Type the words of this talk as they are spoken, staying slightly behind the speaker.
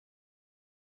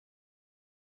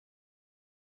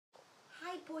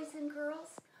boys and girls.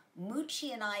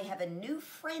 Moochie and I have a new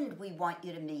friend we want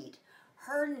you to meet.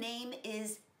 Her name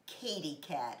is Katie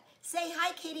Cat. Say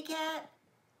hi, Katie Cat.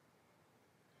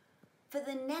 For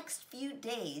the next few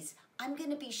days, I'm going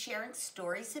to be sharing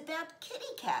stories about kitty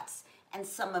cats and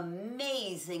some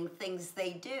amazing things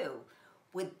they do.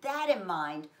 With that in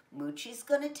mind, Moochie's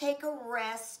going to take a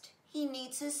rest. He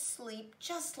needs his sleep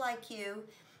just like you.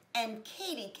 And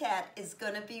Katie Cat is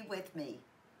going to be with me.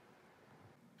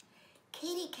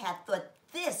 Katie Cat thought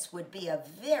this would be a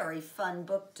very fun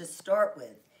book to start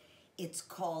with. It's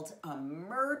called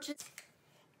Emergency,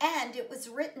 and it was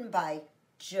written by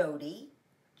Jody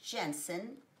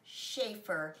Jensen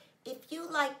Schaefer. If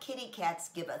you like kitty cats,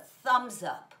 give a thumbs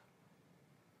up.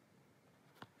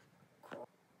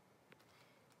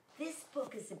 This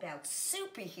book is about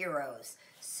superheroes,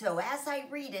 so as I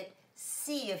read it,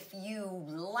 see if you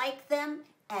like them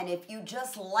and if you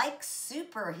just like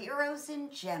superheroes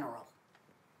in general.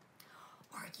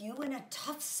 Are you in a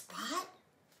tough spot?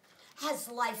 Has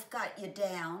life got you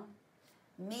down?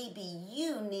 Maybe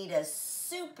you need a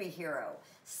superhero,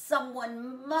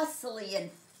 someone muscly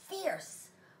and fierce,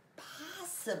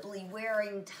 possibly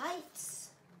wearing tights.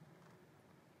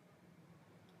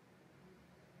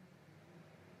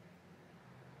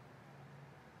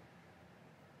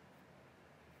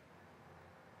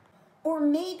 Or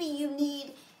maybe you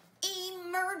need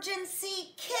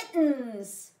emergency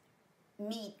kittens.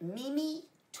 Meet Mimi,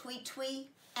 Twee Twee,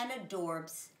 and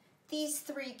Adorbs. These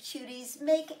three cuties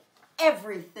make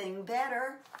everything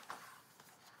better.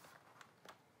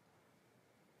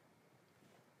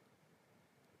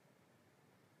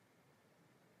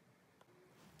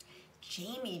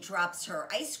 Jamie drops her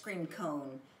ice cream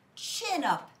cone. Chin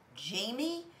up,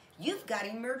 Jamie. You've got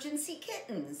emergency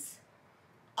kittens.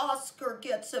 Oscar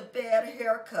gets a bad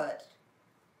haircut.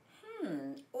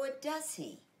 Or does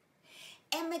he?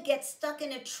 Emma gets stuck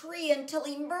in a tree until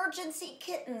emergency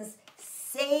kittens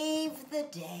save the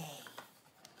day.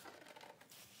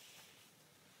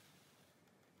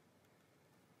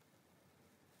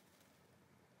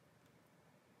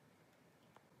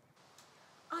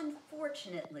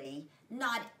 Unfortunately,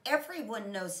 not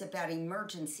everyone knows about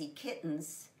emergency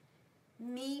kittens.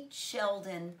 Meet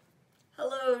Sheldon.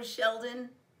 Hello, Sheldon.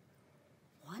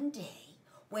 One day,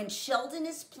 when Sheldon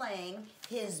is playing,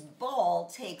 his ball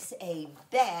takes a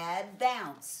bad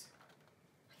bounce.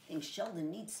 I think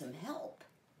Sheldon needs some help.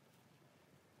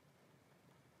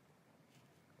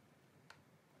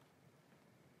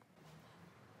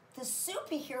 The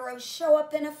superheroes show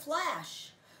up in a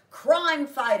flash. Crime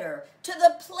fighter, to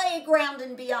the playground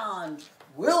and beyond.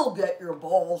 We'll get your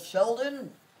ball,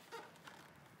 Sheldon.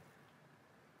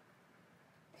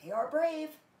 They are brave.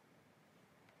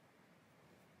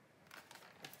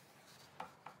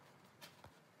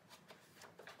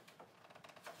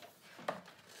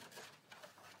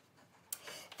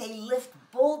 They lift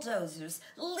bulldozers,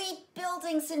 leap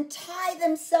buildings, and tie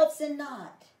themselves in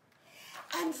knot.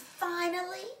 And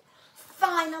finally,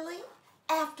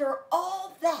 after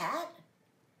all that,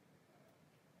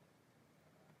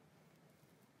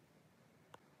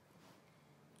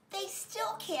 they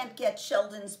still can't get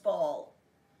Sheldon's ball.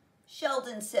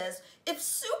 Sheldon says, if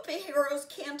superheroes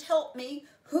can't help me,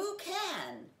 who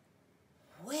can?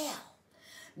 Well,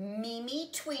 Mimi,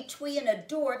 Twee Twee, and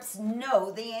Adorbs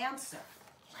know the answer.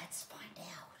 Let's find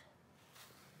out.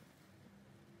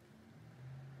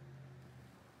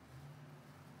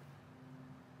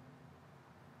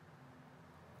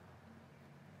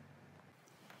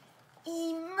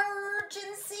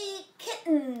 Emergency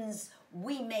kittens.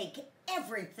 We make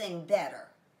everything better.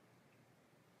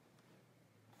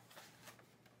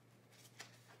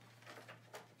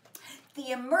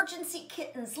 The emergency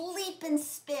kittens leap and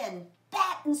spin,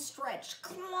 bat and stretch,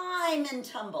 climb and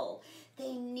tumble.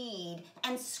 They knead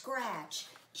and scratch,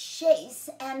 chase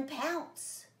and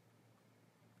pounce.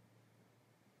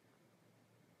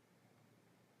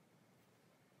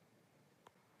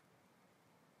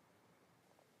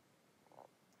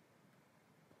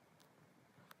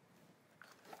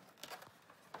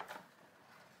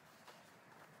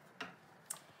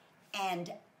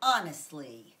 And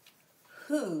honestly,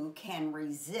 who can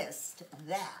resist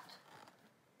that?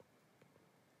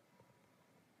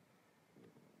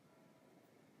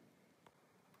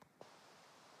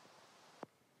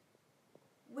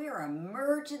 We're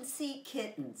emergency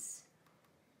kittens.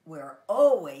 We're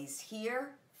always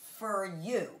here for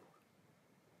you.